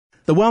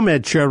The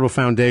WellMed Charitable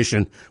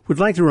Foundation would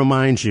like to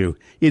remind you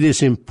it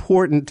is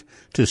important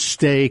to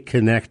stay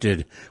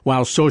connected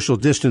while social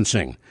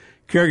distancing.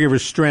 Caregiver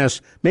stress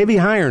may be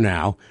higher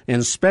now,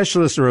 and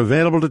specialists are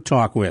available to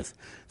talk with.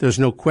 There's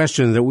no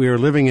question that we are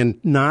living in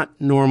not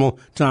normal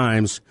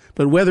times,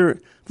 but whether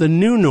the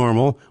new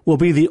normal will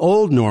be the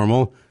old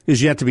normal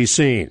is yet to be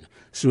seen.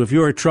 So if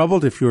you are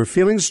troubled, if you are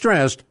feeling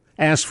stressed,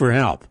 ask for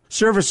help.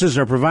 Services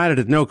are provided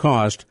at no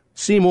cost.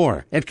 See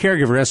more at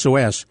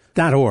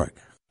caregiversos.org.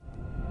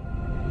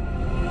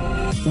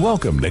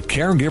 Welcome to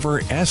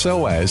Caregiver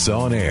SOS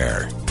On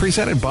Air,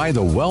 presented by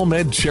the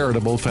WellMed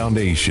Charitable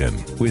Foundation,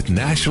 with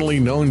nationally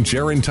known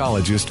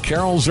gerontologist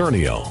Carol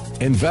Zernial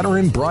and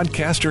veteran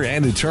broadcaster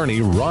and attorney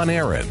Ron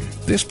Aaron.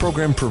 This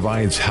program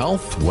provides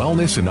health,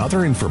 wellness, and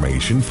other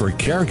information for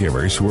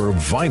caregivers who are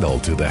vital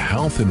to the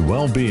health and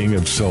well-being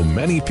of so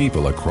many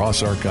people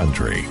across our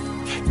country.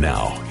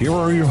 Now, here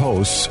are your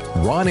hosts,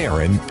 Ron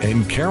Aaron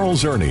and Carol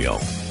Zernial.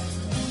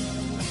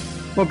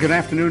 Well, good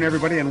afternoon,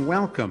 everybody, and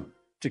welcome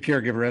to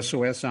Caregiver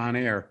SOS On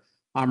Air.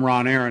 I'm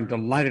Ron Aaron,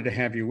 delighted to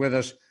have you with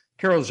us.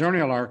 Carol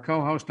Zernial, our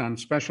co-host on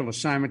special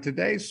assignment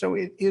today, so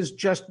it is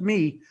just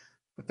me,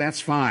 but that's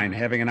fine,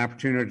 having an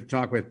opportunity to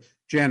talk with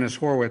Janice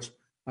Horwitz.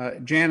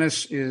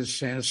 Janice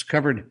has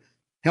covered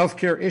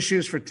healthcare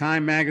issues for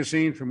Time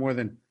Magazine for more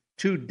than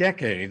 2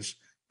 decades,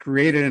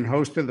 created and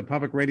hosted the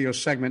public radio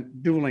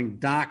segment Dueling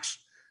Docs,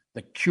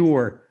 The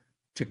Cure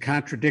to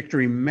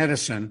Contradictory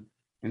Medicine,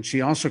 and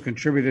she also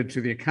contributed to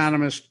The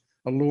Economist,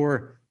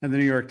 Allure, and the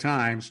New York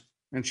Times,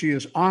 and she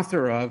is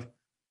author of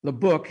the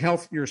book,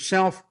 Health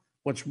Yourself,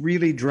 What's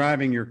Really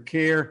Driving Your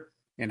Care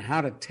and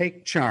How to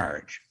Take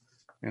Charge.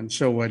 And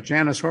so,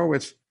 Janice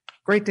Horwitz,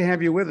 great to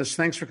have you with us.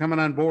 Thanks for coming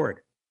on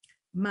board.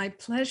 My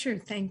pleasure.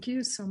 Thank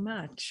you so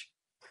much.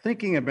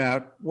 Thinking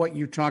about what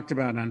you talked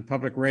about on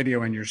public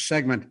radio in your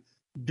segment,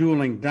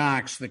 Dueling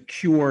Docs, The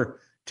Cure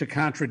to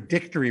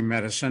Contradictory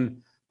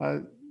Medicine,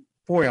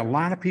 boy, a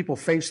lot of people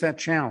face that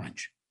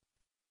challenge.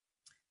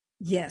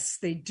 Yes,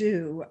 they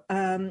do.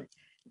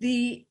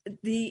 The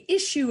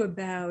issue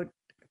about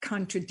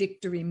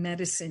contradictory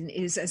medicine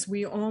is, as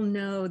we all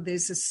know,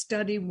 there's a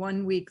study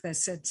one week that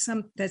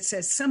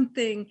says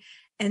something,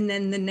 and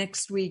then the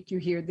next week you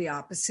hear the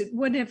opposite.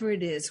 Whatever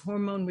it is,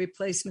 hormone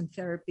replacement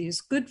therapy is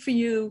good for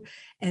you,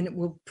 and it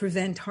will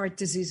prevent heart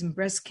disease and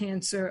breast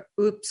cancer.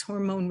 Oops,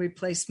 hormone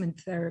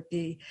replacement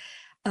therapy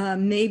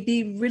may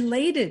be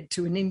related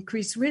to an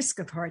increased risk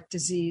of heart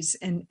disease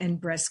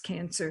and breast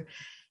cancer.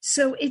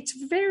 So it's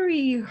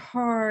very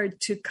hard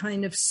to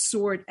kind of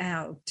sort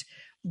out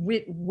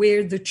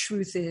where the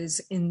truth is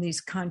in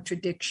these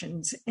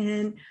contradictions.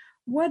 And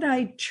what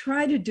I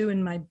try to do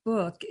in my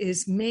book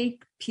is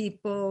make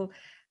people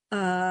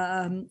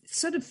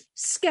sort of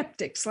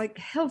skeptics, like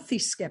healthy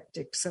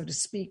skeptics, so to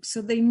speak,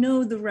 so they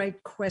know the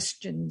right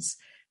questions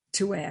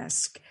to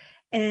ask.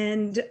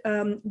 And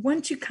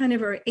once you kind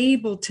of are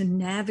able to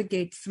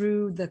navigate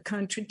through the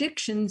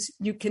contradictions,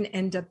 you can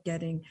end up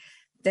getting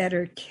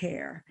better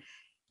care.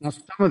 Now,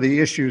 some of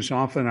the issues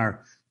often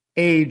are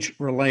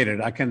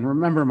age-related. I can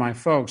remember my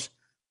folks,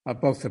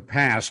 both the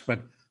past,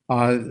 but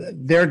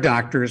their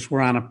doctors were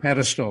on a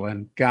pedestal,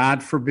 and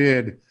God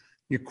forbid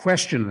you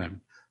question them.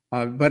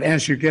 But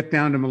as you get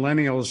down to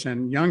millennials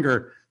and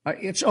younger,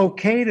 it's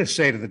okay to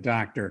say to the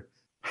doctor,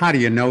 how do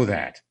you know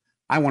that?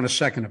 I want a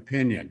second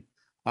opinion.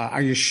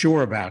 Are you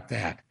sure about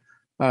that?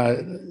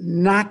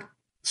 Not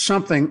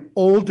something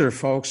older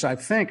folks, I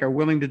think, are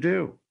willing to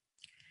do.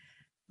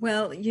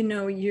 Well, you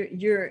know,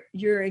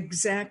 you're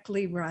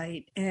exactly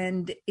right,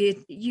 and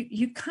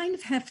you kind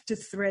of have to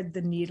thread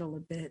the needle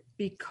a bit,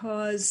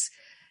 because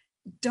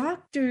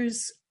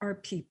doctors are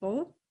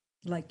people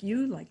like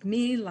you, like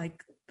me,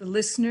 like the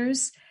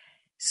listeners.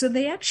 So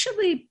they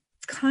actually,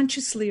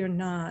 consciously or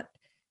not,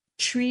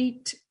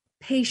 treat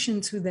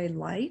patients who they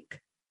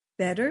like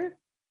better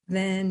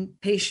than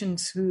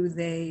patients who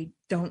they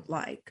don't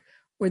like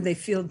or they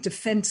feel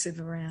defensive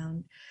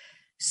around.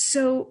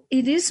 So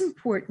it is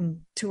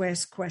important to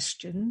ask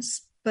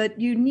questions, but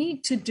you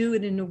need to do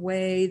it in a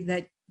way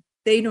that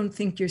they don't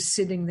think you're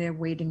sitting there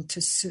waiting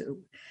to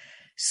sue.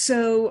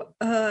 So,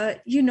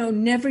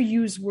 never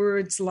use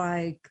words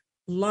like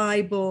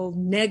libel,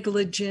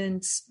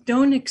 negligence,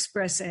 don't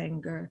express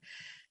anger.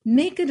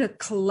 Make it a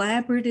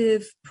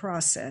collaborative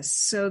process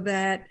so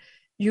that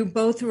you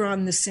both are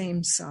on the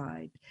same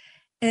side.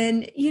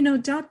 And,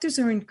 doctors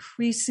are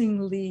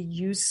increasingly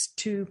used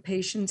to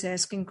patients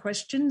asking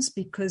questions,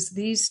 because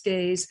these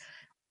days,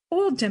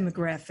 all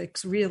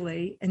demographics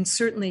really, and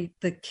certainly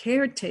the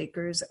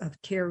caretakers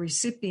of care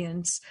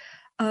recipients,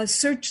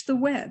 search the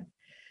web.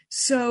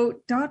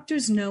 So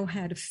doctors know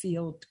how to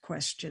field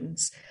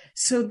questions.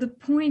 So the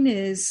point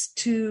is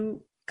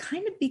to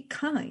kind of be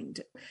kind,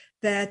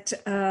 that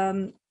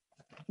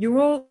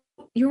you're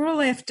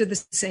all after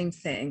the same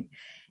thing.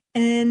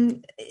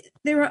 And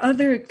there are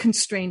other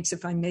constraints,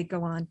 if I may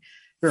go on.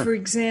 Sure. For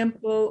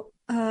example,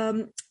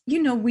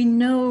 we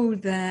know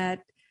that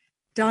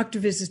doctor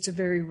visits are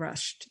very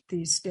rushed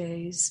these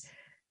days.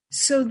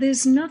 So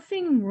there's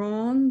nothing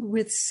wrong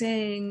with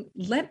saying,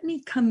 let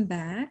me come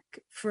back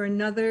for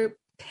another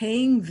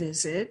paying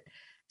visit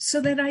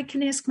so that I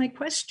can ask my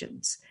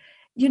questions.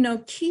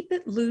 Keep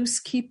it loose,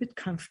 keep it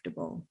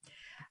comfortable.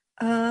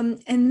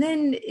 And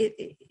then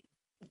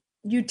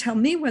you tell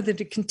me whether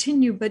to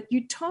continue, but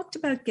you talked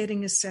about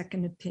getting a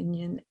second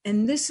opinion.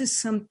 And this is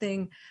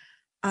something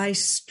I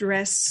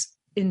stress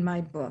in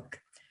my book.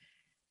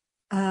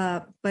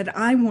 But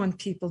I want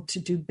people to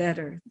do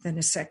better than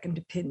a second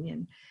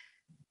opinion.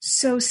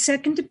 So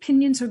second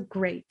opinions are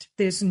great.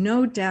 There's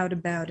no doubt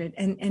about it,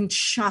 and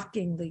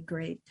shockingly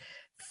great.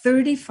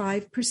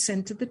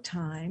 35% of the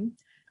time,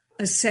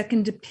 a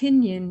second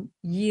opinion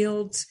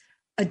yields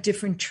a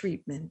different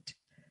treatment.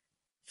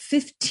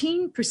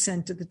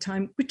 15% of the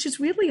time, which is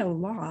really a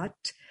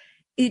lot,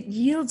 it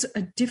yields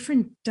a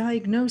different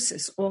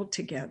diagnosis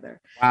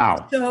altogether.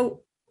 Wow.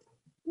 So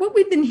what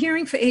we've been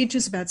hearing for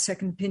ages about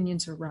second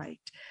opinions are right.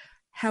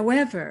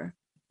 However,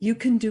 you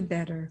can do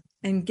better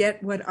and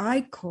get what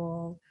I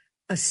call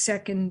a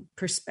second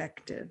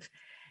perspective.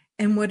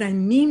 And what I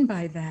mean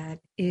by that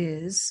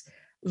is,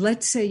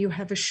 let's say you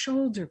have a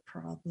shoulder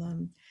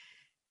problem.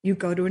 You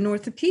go to an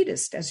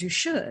orthopedist, as you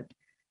should.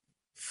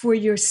 For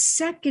your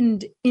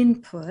second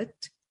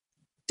input,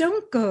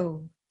 don't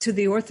go to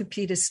the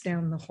orthopedist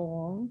down the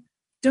hall.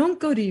 Don't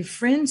go to your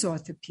friend's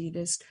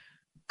orthopedist.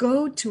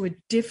 Go to a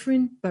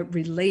different but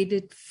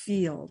related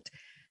field.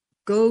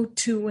 Go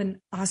to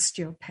an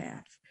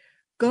osteopath.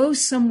 Go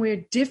somewhere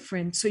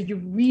different so you're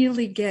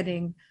really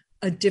getting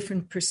a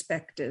different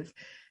perspective.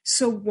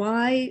 So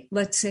why,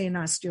 let's say, an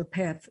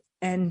osteopath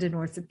and an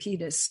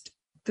orthopedist?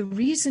 The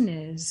reason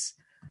is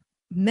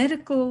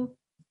medical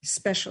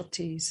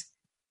specialties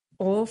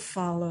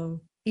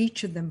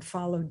each of them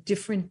follow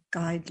different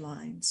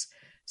guidelines.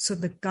 So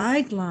the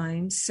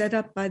guidelines set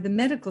up by the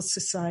Medical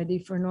Society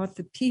for an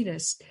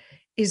orthopedist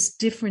is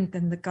different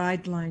than the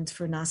guidelines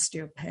for an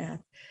osteopath.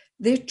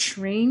 They're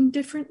trained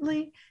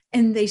differently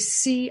and they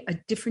see a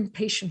different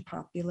patient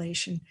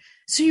population.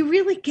 So you're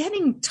really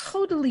getting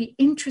totally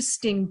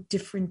interesting,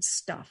 different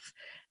stuff.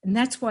 And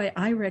that's why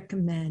I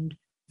recommend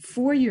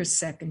for your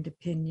second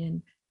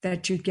opinion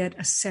that you get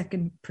a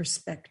second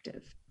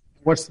perspective.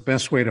 What's the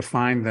best way to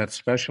find that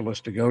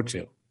specialist to go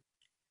to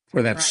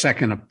for that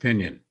second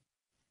opinion?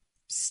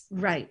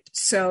 Right.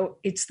 So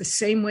it's the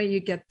same way you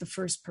get the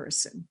first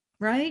person,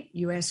 right?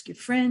 You ask your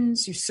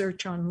friends, you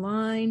search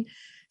online.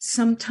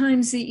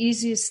 Sometimes the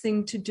easiest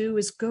thing to do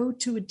is go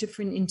to a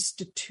different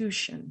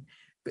institution.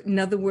 In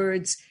other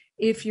words,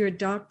 if your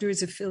doctor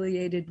is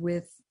affiliated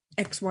with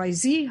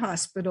XYZ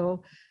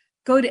hospital,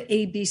 go to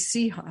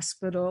ABC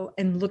hospital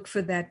and look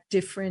for that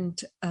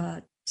different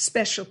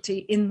specialty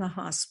in the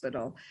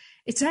hospital.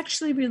 It's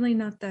actually really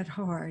not that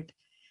hard.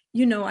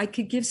 I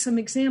could give some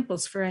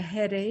examples. For a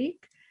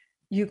headache,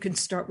 you can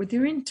start with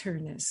your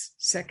internist.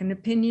 Second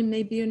opinion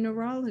may be a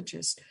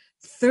neurologist.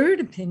 Third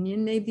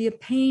opinion may be a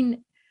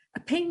pain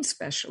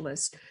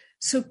specialist.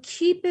 So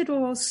keep it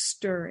all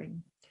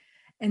stirring.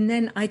 And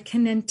then I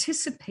can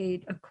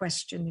anticipate a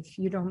question, if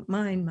you don't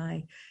mind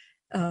my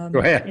Go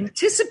ahead.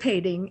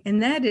 anticipating,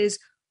 and that is,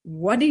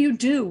 what do you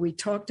do? We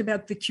talked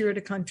about the cure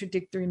to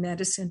contradictory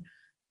medicine.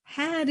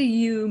 How do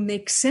you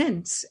make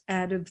sense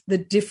out of the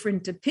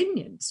different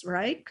opinions,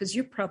 right? Because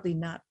you're probably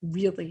not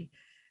really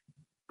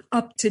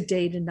up to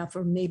date enough,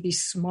 or maybe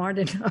smart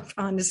enough,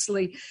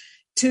 honestly,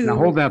 to... Now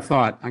hold that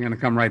thought. I'm going to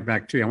come right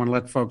back to you. I want to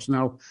let folks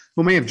know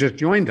who may have just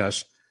joined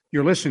us.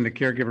 You're listening to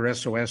Caregiver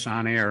SOS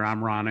on air.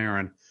 I'm Ron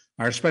Aaron.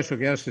 Our special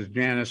guest is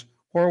Janice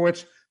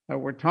Horwitz.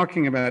 We're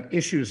talking about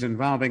issues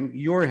involving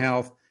your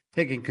health,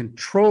 taking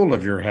control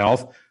of your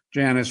health.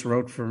 Janice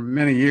wrote for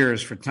many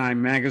years for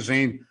Time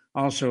Magazine,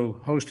 also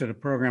hosted a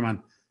program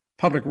on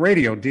public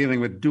radio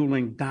dealing with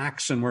dueling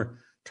docs, and we're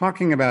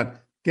talking about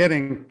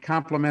getting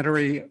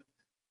complementary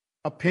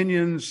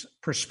opinions,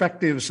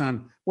 perspectives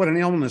on what an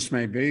illness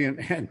may be.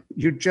 And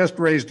you just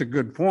raised a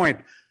good point,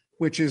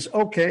 which is,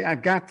 okay,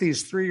 I've got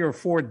these 3 or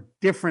 4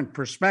 different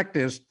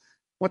perspectives.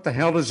 What the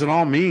hell does it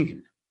all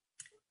mean?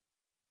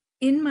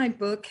 In my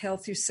book,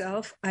 Health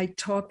Yourself, I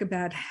talk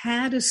about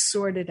how to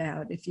sort it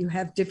out if you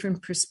have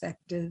different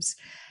perspectives,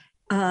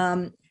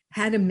 how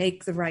to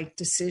make the right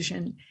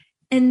decision.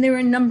 And there are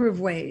a number of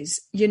ways.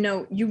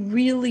 You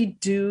really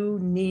do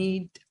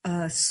need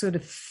a sort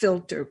of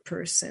filter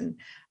person,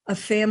 a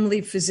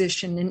family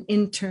physician, an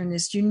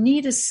internist. You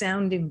need a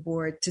sounding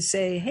board to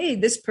say, hey,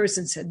 this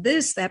person said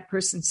this, that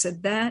person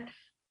said that.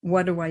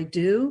 What do I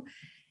do?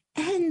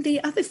 And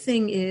the other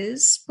thing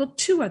is, well,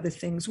 2 other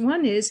things.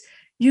 One is,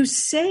 you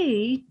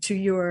say to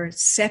your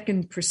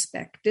second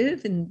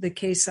perspective, in the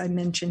case I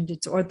mentioned,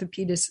 it's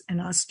orthopedist and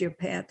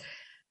osteopath,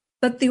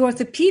 but the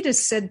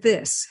orthopedist said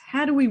this.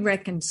 How do we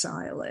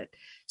reconcile it?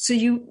 So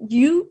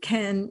you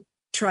can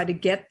try to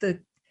get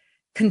the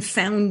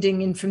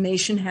confounding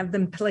information, have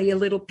them play a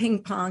little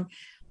ping pong.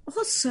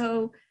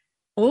 Also,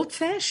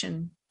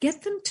 old-fashioned,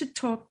 get them to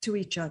talk to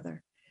each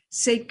other.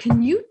 Say,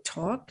 can you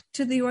talk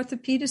to the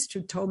orthopedist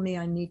who told me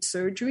I need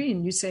surgery,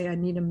 and you say I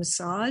need a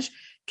massage?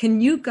 Can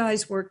you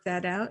guys work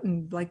that out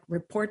and like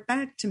report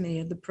back to me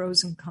of the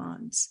pros and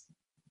cons?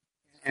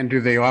 And do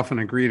they often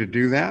agree to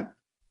do that?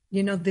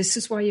 This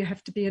is why you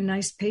have to be a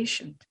nice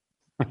patient.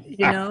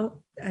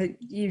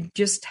 You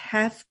just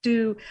have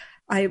to.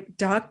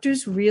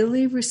 Doctors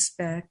really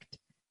respect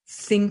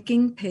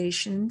thinking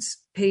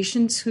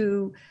patients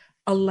who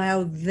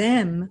allow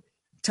them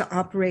to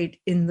operate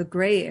in the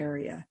gray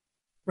area,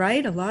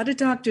 right? A lot of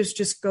doctors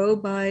just go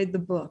by the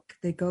book.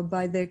 They go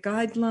by their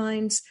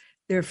guidelines.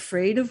 They're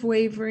afraid of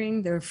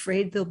wavering. They're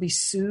afraid they'll be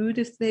sued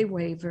if they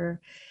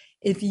waver.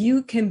 If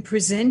you can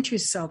present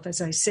yourself,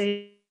 as I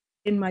say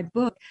in my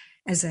book,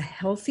 as a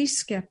healthy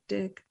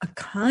skeptic, a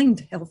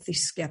kind, healthy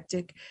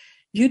skeptic,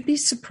 you'd be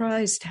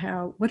surprised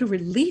what a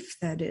relief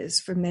that is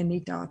for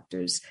many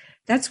doctors.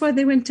 That's why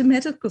they went to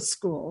medical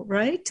school,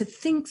 right? To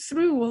think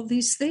through all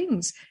these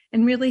things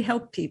and really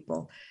help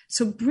people.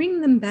 So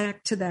bring them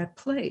back to that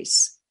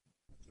place.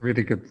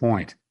 Really good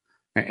point.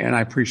 And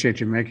I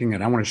appreciate you making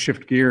it. I want to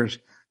shift gears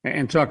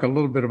and talk a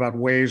little bit about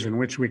ways in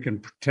which we can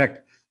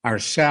protect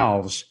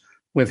ourselves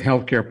with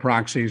healthcare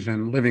proxies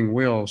and living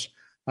wills,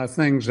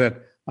 things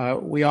that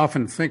we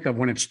often think of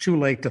when it's too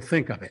late to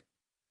think of it.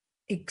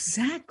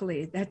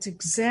 Exactly. That's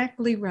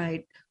exactly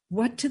right.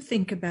 What to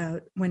think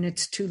about when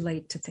it's too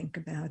late to think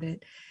about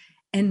it.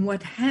 And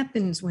what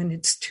happens when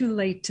it's too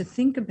late to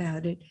think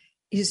about it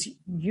is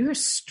you're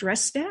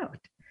stressed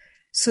out.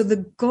 So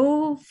the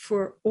goal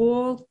for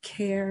all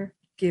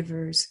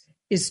caregivers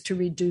is to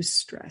reduce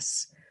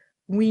stress.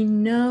 We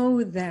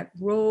know that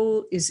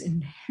role is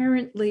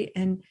inherently,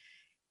 and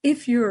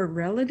if you're a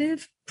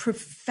relative,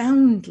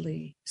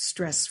 profoundly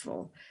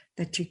stressful,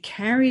 that you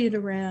carry it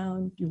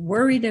around, you're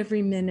worried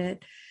every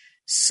minute.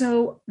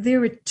 So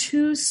there are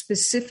two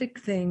specific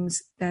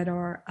things that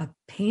are a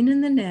pain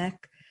in the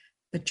neck,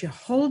 but you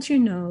hold your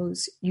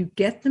nose, you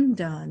get them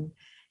done,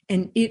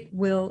 and it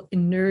will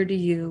inure to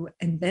you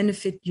and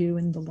benefit you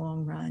in the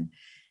long run.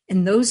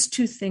 And those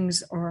two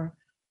things are,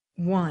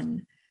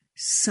 one,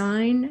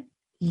 sign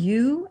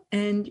you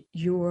and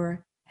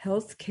your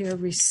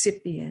healthcare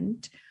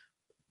recipient,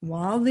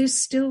 while they're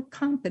still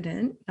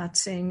competent, not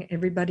saying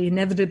everybody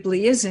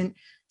inevitably isn't,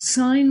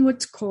 sign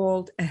what's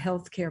called a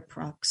healthcare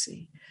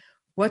proxy.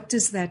 What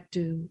does that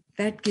do?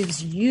 That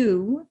gives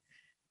you,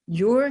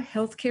 your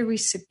healthcare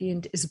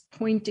recipient is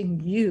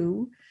appointing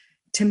you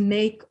to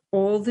make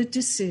all the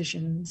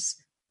decisions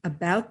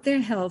about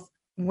their health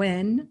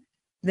when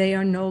they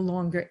are no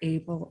longer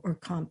able or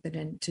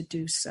competent to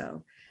do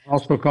so.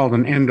 Also called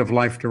an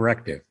end-of-life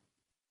directive.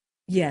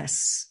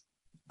 Yes.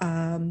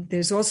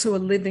 There's also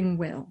a living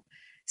will.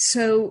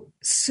 So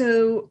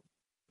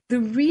the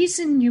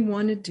reason you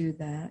want to do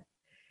that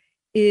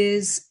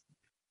is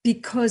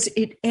because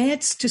it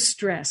adds to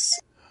stress.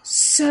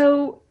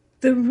 So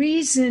the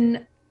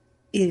reason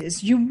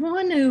is you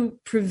want to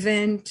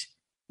prevent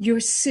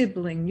your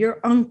sibling, your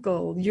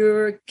uncle,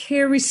 your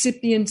care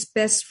recipient's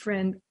best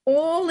friend,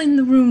 all in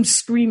the room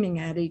screaming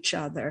at each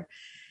other.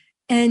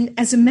 And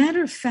as a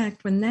matter of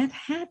fact, when that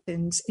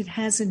happens, it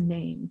has a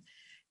name.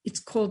 It's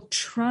called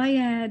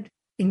triad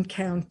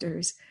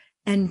encounters.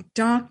 And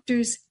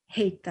doctors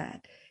hate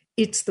that.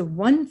 It's the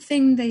one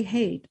thing they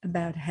hate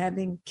about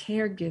having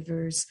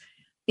caregivers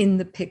in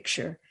the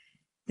picture.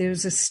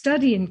 There's a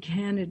study in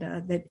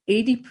Canada that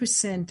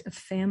 80% of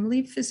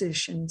family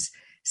physicians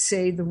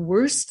say the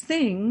worst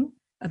thing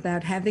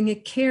about having a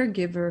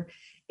caregiver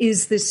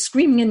is this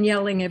screaming and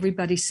yelling,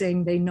 everybody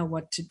saying they know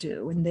what to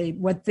do and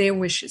what their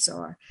wishes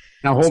are.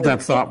 Now hold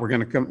that thought. We're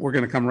going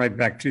to come right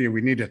back to you. We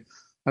need to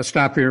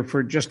stop here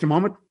for just a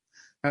moment.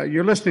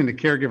 You're listening to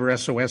Caregiver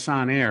SOS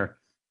on Air.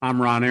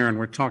 I'm Ron Aaron.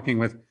 We're talking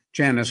with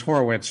Janice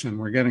Horowitz, and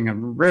we're getting a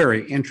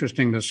very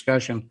interesting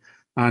discussion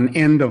on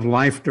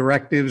end-of-life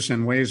directives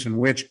and ways in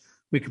which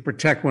we can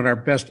protect what our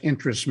best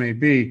interests may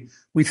be.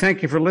 We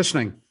thank you for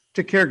listening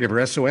to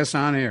Caregiver SOS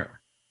on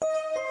Air.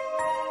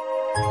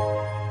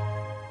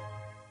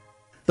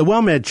 The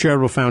WellMed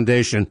Charitable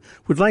Foundation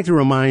would like to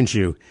remind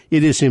you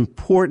it is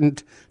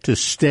important to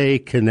stay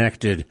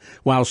connected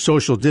while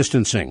social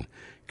distancing.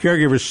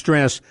 Caregiver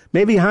stress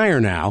may be higher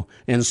now,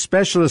 and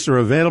specialists are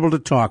available to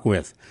talk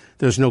with.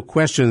 There's no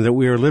question that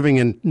we are living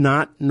in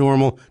not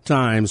normal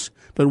times,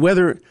 but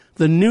whether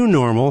the new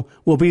normal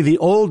will be the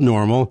old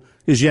normal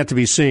is yet to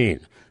be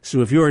seen.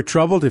 So if you are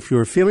troubled, if you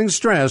are feeling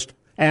stressed,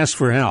 ask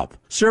for help.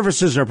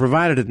 Services are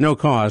provided at no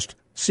cost.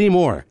 See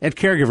more at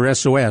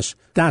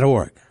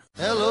caregiversos.org.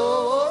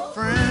 Hello,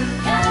 friend.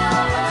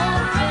 Hello,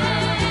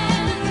 friend.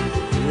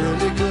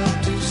 Really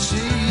good to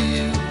see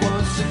you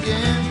once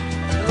again.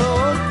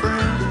 Hello,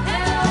 friend.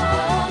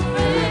 Hello, friend.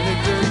 Really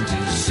good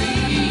to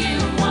see you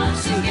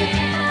once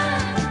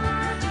again.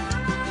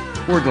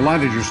 We're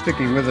delighted you're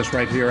sticking with us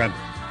right here on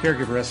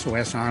Caregiver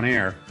SOS on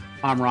Air.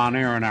 I'm Ron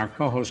Aaron, our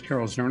co-host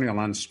Carol Zernial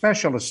on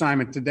special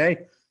assignment today,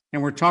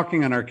 and we're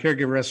talking on our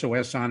Caregiver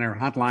SOS on Air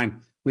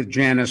hotline with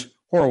Janice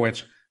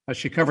Horowitz.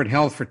 She covered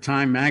health for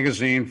Time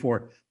magazine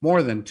for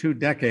more than 2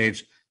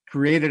 decades,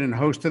 created and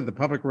hosted the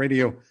public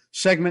radio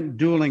segment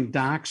Dueling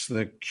Docs,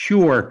 The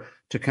Cure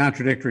to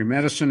Contradictory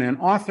Medicine, and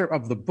author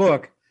of the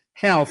book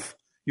Health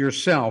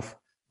Yourself,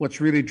 what's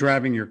really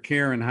driving your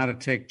care and how to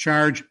take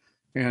charge.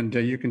 And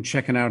you can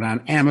check it out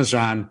on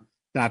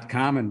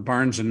Amazon.com and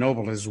Barnes &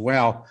 Noble as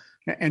well.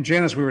 And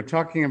Janice, we were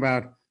talking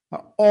about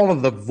all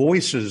of the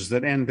voices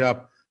that end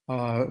up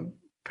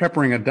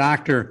peppering a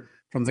doctor,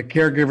 from the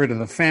caregiver to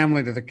the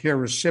family to the care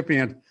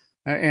recipient,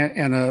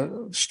 and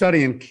a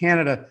study in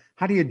Canada.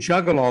 How do you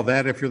juggle all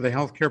that if you're the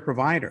healthcare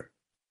provider?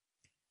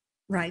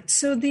 Right.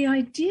 So the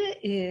idea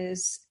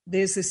is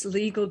there's this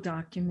legal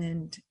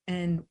document,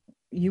 and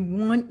you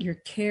want your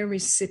care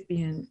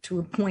recipient to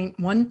appoint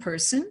one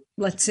person,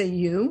 let's say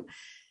you,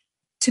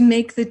 to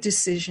make the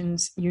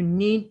decisions. You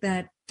need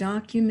that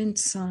document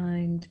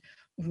signed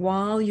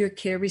while your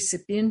care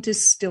recipient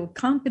is still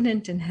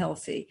competent and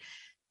healthy.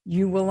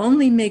 You will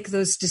only make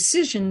those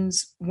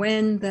decisions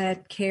when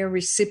that care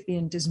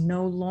recipient is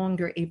no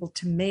longer able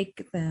to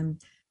make them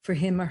for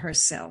him or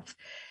herself.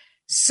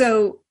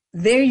 So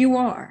there you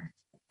are.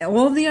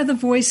 All the other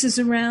voices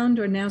around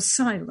are now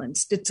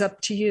silenced. It's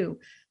up to you.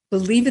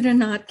 Believe it or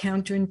not,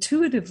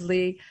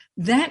 counterintuitively,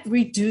 that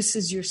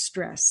reduces your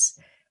stress.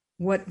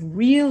 What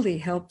really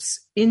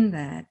helps in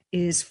that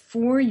is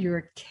for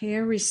your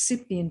care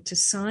recipient to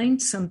sign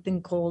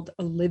something called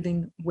a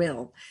living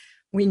will.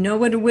 We know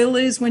what a will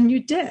is when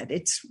you're dead.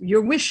 It's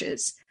your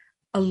wishes.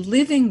 A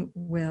living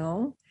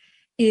will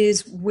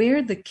is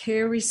where the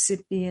care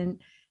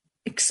recipient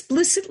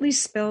explicitly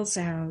spells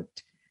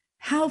out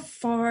how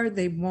far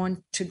they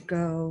want to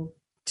go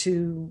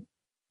to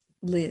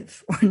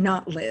live or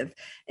not live.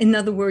 In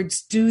other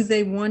words, do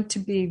they want to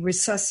be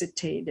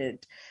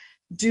resuscitated?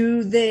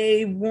 Do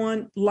they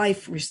want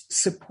life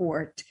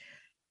support?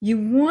 You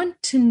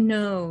want to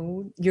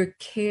know your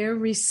care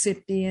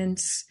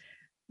recipient's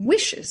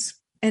wishes,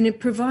 and it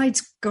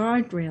provides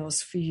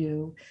guardrails for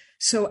you.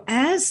 So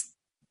as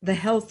the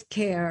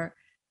healthcare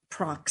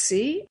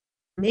proxy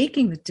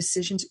making the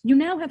decisions, you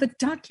now have a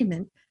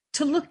document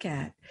to look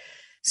at.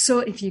 So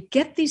if you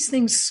get these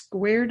things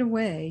squared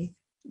away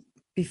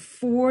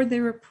before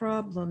there are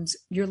problems,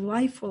 your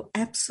life will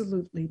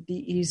absolutely be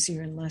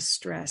easier and less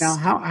stressed. Now,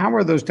 how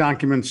are those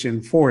documents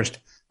enforced?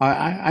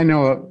 I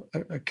know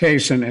a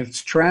case, and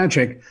it's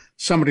tragic.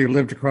 Somebody who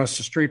lived across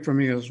the street from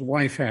me, his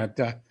wife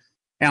had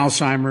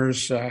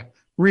Alzheimer's,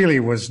 really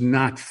was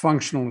not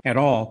functional at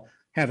all,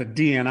 had a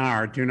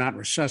DNR, do not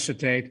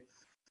resuscitate,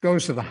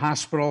 goes to the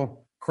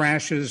hospital,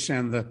 crashes,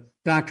 and the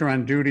doctor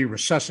on duty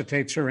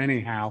resuscitates her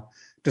anyhow,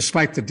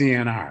 despite the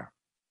DNR.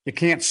 You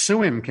can't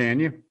sue him, can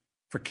you,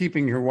 for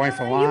keeping your wife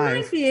alive?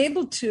 You might be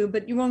able to,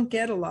 but you won't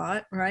get a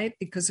lot, right?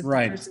 Because if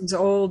Right. the person's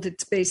old,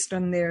 it's based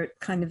on their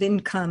kind of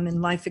income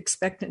and life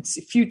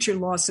expectancy, future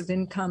loss of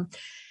income.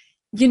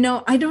 You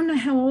know, I don't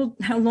know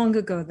how long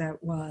ago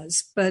that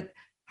was, but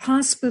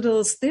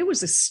hospitals, there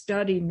was a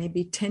study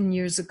maybe 10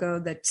 years ago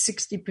that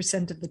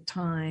 60% of the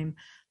time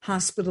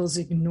hospitals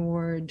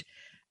ignored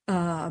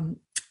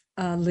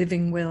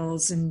living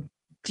wills and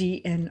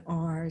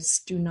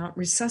DNRs, do not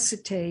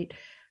resuscitate.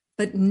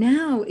 But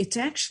now it's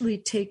actually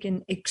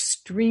taken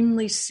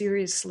extremely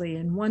seriously.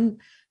 And one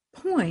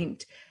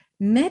point,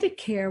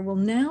 Medicare will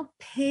now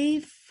pay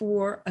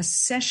for a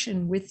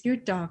session with your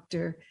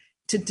doctor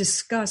to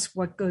discuss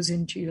what goes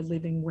into your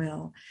living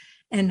will.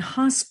 And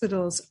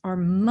hospitals are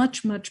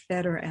much, much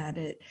better at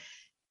it.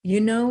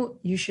 You know,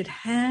 you should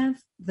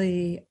have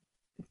the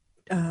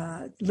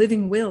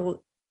living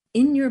will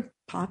in your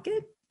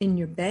pocket, in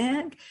your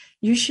bag.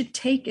 You should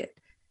take it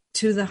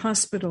to the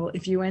hospital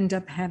if you end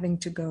up having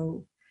to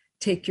go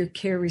take your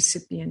care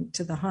recipient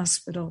to the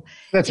hospital.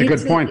 That's a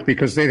good point,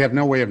 because they'd have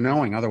no way of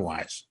knowing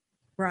otherwise.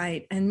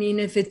 Right. I mean,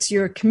 if it's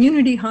your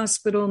community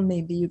hospital,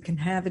 maybe you can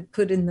have it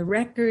put in the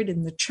record,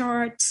 in the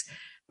charts.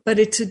 But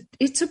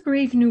it's a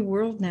brave new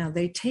world now.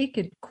 They take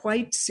it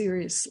quite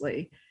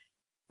seriously.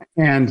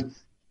 And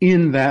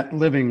in that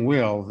living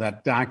will,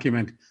 that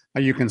document,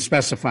 you can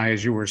specify,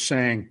 as you were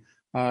saying,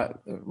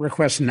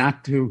 request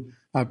not to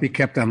be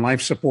kept on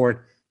life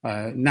support,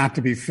 not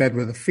to be fed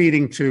with a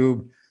feeding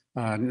tube,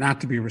 not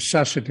to be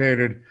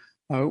resuscitated.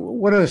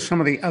 What are some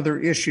of the other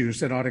issues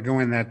that ought to go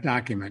in that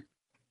document?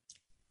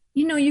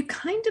 You know, you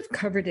kind of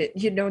covered it.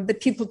 You know, the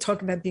people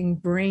talk about being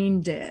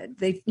brain dead,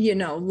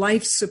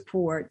 life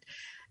support.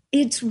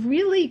 It's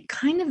really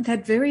kind of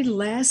that very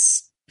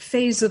last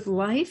phase of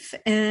life.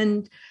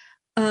 And,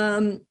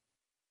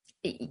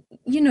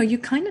 you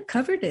kind of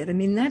covered it. I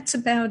mean, that's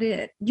about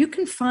it. You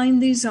can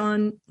find these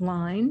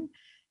online.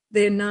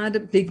 They're not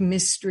a big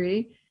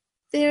mystery.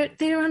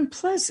 They're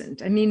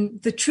unpleasant. I mean,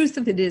 the truth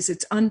of it is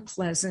it's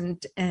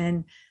unpleasant,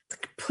 and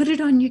put it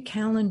on your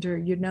calendar,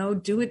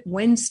 do it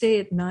Wednesday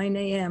at 9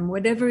 a.m.,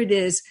 whatever it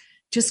is,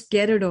 just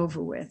get it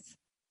over with.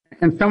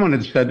 And someone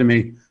had said to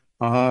me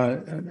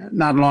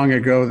not long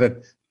ago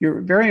that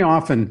you're very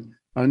often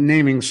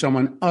naming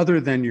someone other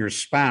than your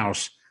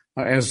spouse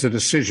as the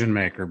decision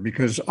maker,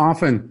 because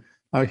often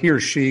he or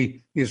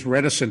she is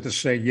reticent to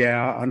say,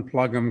 yeah,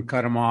 unplug him,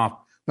 cut him off,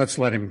 let's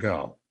let him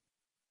go.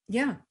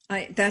 Yeah,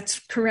 that's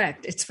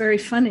correct. It's very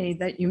funny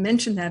that you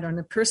mentioned that. On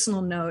a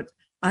personal note,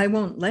 I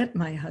won't let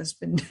my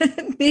husband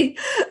be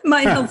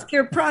my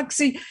healthcare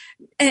proxy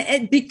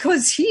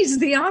because he's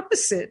the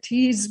opposite.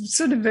 He's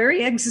sort of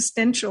very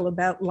existential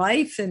about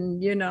life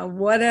and,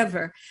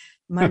 whatever.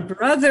 My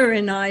brother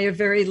and I are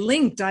very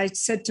linked. I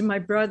said to my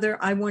brother,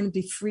 I want to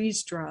be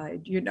freeze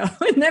dried, and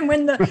then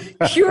when the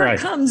cure Right.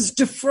 comes,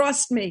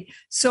 defrost me.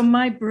 So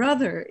my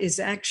brother is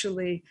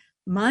actually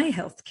my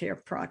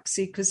healthcare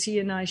proxy because he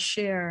and I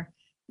share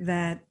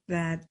that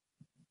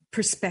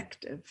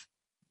perspective.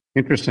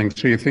 Interesting.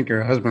 So you think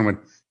your husband would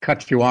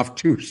cut you off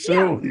too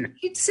soon? Yeah,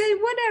 he'd say,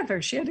 whatever.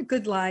 She had a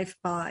good life.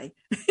 Bye.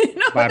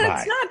 Bye-bye.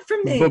 That's not for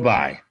me.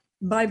 Bye-bye.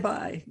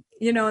 Bye-bye.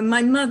 And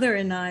my mother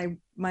and I,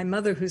 my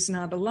mother who's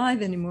not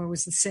alive anymore,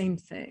 was the same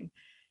thing.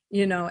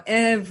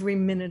 Every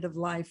minute of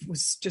life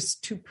was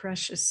just too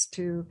precious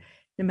to,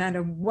 no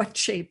matter what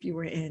shape you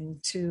were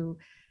in, to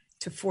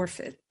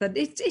forfeit. But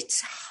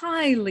it's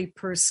highly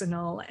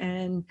personal,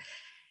 and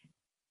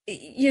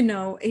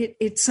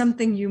it's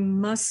something you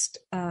must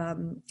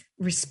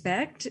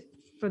respect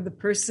for the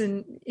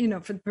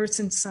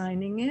person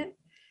signing it.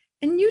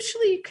 And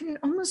usually you can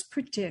almost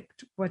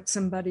predict what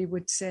somebody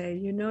would say.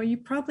 You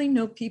probably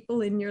know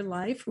people in your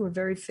life who are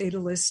very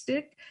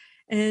fatalistic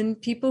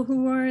and people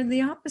who are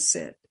the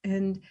opposite.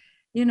 And,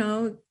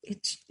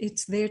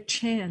 it's their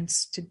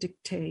chance to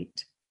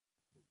dictate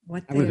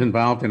what I was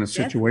involved in a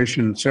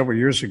situation several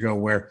years ago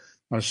where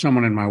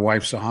someone in my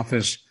wife's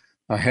office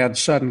had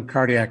sudden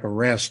cardiac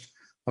arrest.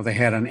 They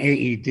had an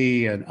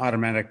AED, an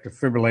automatic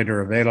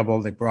defibrillator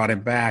available. They brought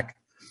him back.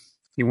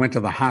 He went to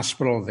the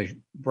hospital. They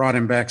brought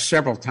him back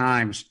several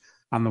times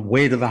on the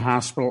way to the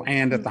hospital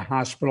and at the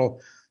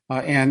hospital.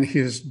 And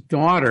his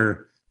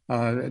daughter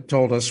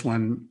told us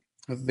when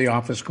the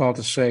office called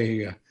to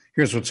say,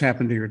 here's what's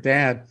happened to your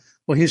dad.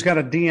 Well, he's got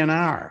a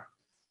DNR.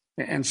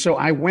 And so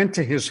I went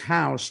to his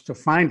house to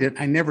find it.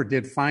 I never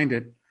did find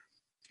it.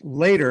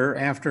 Later,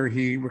 after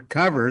he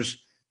recovers,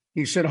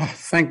 he said, oh,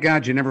 thank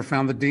God you never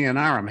found the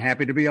DNR. I'm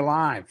happy to be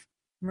alive.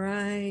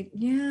 Right.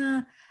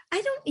 Yeah.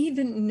 I don't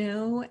even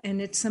know.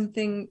 And it's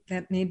something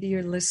that maybe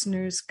your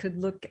listeners could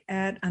look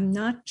at. I'm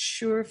not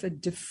sure if a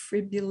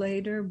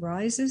defibrillator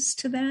rises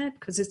to that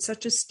because it's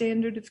such a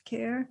standard of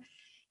care.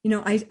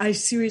 I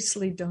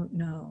seriously don't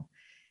know.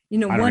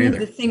 One of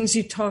the things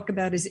you talk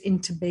about is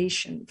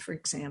intubation, for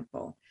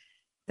example.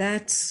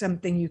 That's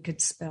something you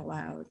could spell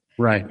out.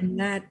 Right. And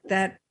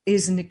that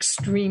is an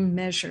extreme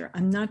measure.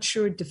 I'm not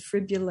sure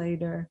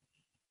defibrillator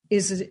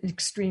is an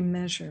extreme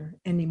measure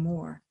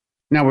anymore.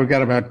 Now we've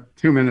got about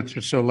 2 minutes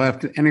or so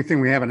left.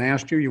 Anything we haven't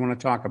asked you want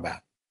to talk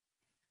about?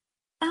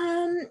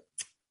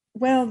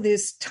 Well,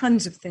 there's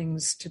tons of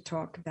things to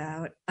talk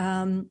about.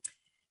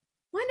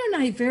 Why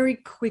don't I very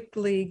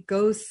quickly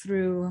go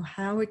through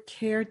how a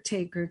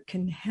caretaker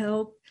can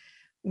help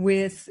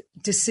with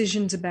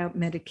decisions about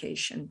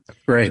medication?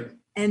 Great.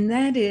 And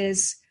that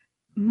is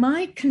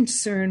my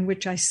concern,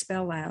 which I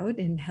spell out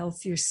in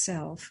Health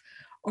Yourself,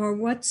 are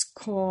what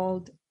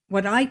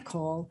I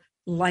call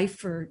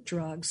lifer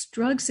drugs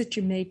that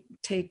you may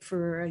take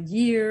for a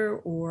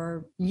year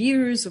or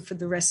years or for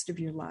the rest of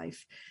your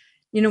life.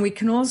 We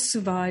can all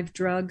survive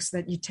drugs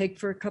that you take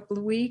for a couple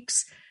of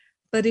weeks,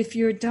 but if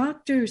your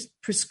doctor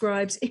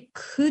prescribes, it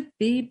could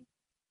be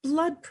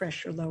blood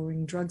pressure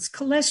lowering drugs,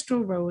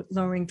 cholesterol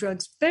lowering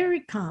drugs, very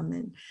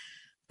common.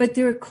 But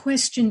there are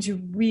questions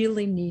you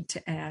really need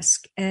to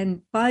ask.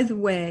 And by the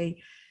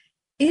way,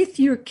 if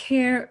your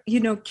care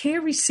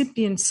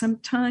recipients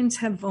sometimes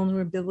have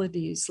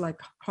vulnerabilities like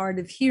hard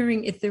of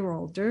hearing if they're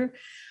older,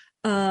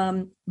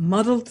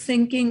 muddled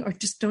thinking, or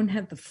just don't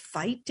have the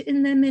fight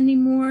in them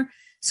anymore.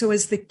 So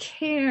as the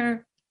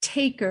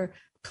caretaker,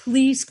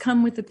 please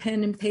come with a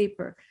pen and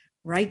paper,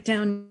 write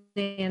down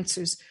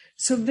answers.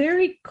 So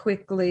very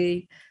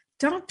quickly,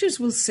 doctors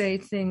will say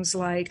things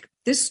like,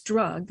 this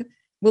drug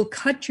will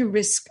cut your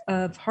risk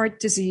of heart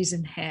disease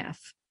in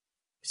half.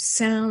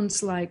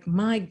 Sounds like,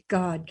 my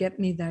God, get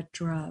me that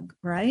drug,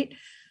 right?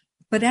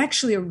 But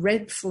actually a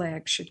red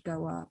flag should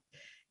go up.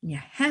 And you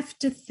have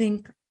to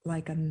think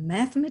like a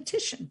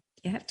mathematician.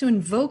 You have to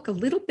invoke a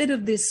little bit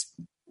of this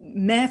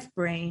math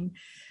brain,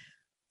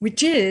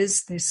 which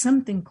is, there's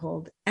something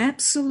called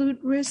absolute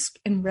risk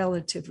and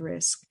relative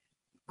risk.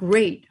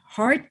 Great,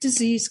 heart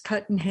disease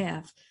cut in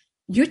half.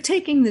 You're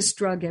taking this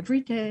drug every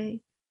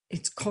day.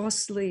 It's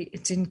costly,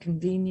 it's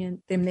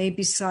inconvenient, there may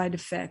be side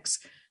effects.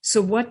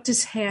 So what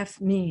does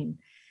half mean?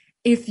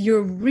 If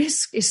your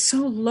risk is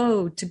so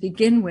low to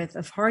begin with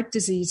of heart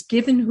disease,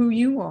 given who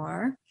you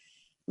are,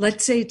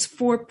 let's say it's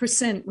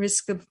 4%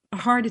 risk of a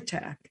heart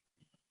attack,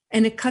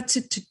 and it cuts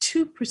it to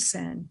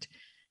 2%,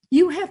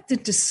 you have to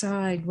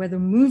decide whether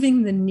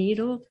moving the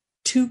needle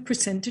 2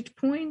 percentage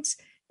points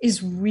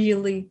is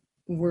really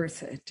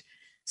worth it.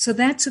 So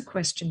that's a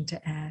question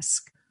to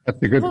ask.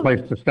 That's a good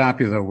place to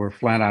stop you, though. We're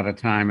flat out of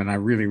time, and I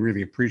really,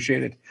 really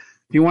appreciate it.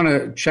 If you want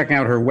to check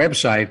out her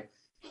website,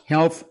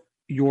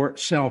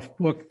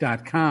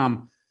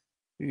 healthyourselfbook.com.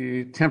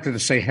 You're tempted to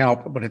say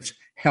help, but it's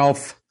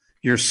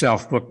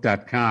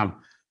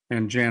healthyourselfbook.com.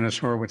 And Janice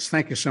Horowitz,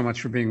 thank you so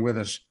much for being with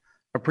us.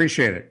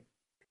 Appreciate it.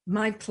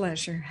 My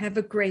pleasure. Have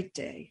a great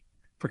day.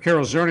 For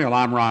Carol Zernial,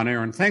 I'm Ron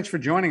Aaron. Thanks for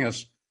joining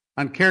us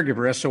on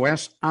Caregiver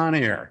SOS On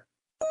Air.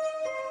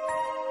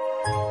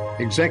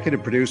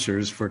 Executive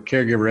producers for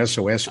Caregiver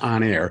SOS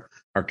On Air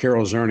are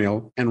Carol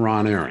Zernial and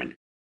Ron Aaron.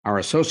 Our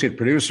associate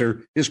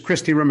producer is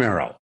Christy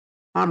Romero.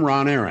 I'm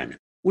Ron Aaron.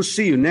 We'll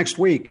see you next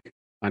week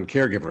on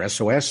Caregiver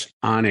SOS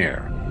On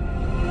Air.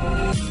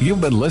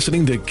 You've been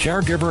listening to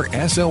Caregiver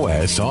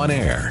SOS On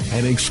Air,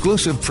 an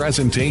exclusive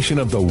presentation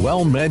of the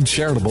WellMed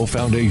Charitable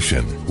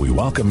Foundation. We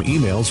welcome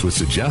emails with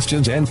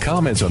suggestions and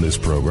comments on this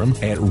program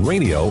at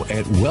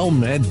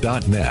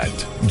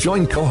radio@wellmed.net.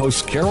 Join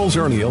co-hosts Carol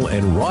Zernial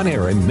and Ron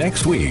Aaron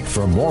next week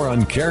for more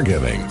on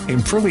caregiving,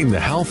 improving the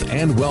health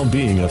and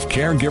well-being of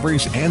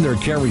caregivers and their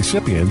care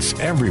recipients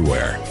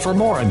everywhere. For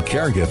more on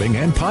caregiving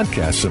and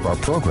podcasts of our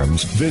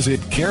programs, visit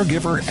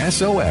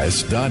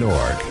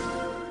caregiversos.org.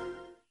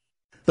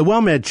 The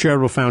WellMed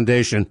Charitable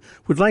Foundation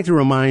would like to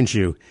remind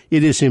you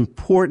it is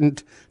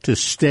important to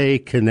stay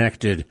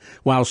connected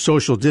while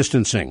social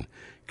distancing.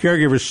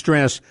 Caregiver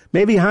stress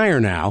may be higher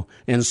now,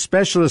 and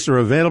specialists are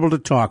available to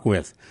talk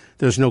with.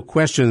 There's no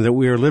question that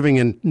we are living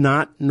in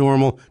not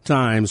normal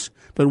times,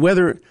 but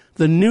whether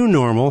the new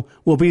normal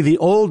will be the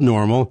old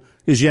normal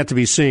is yet to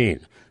be seen.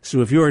 So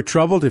if you are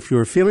troubled, if you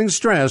are feeling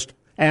stressed,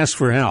 ask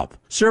for help.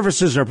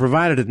 Services are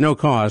provided at no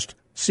cost.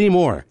 See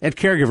more at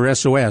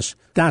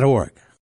caregiversos.org.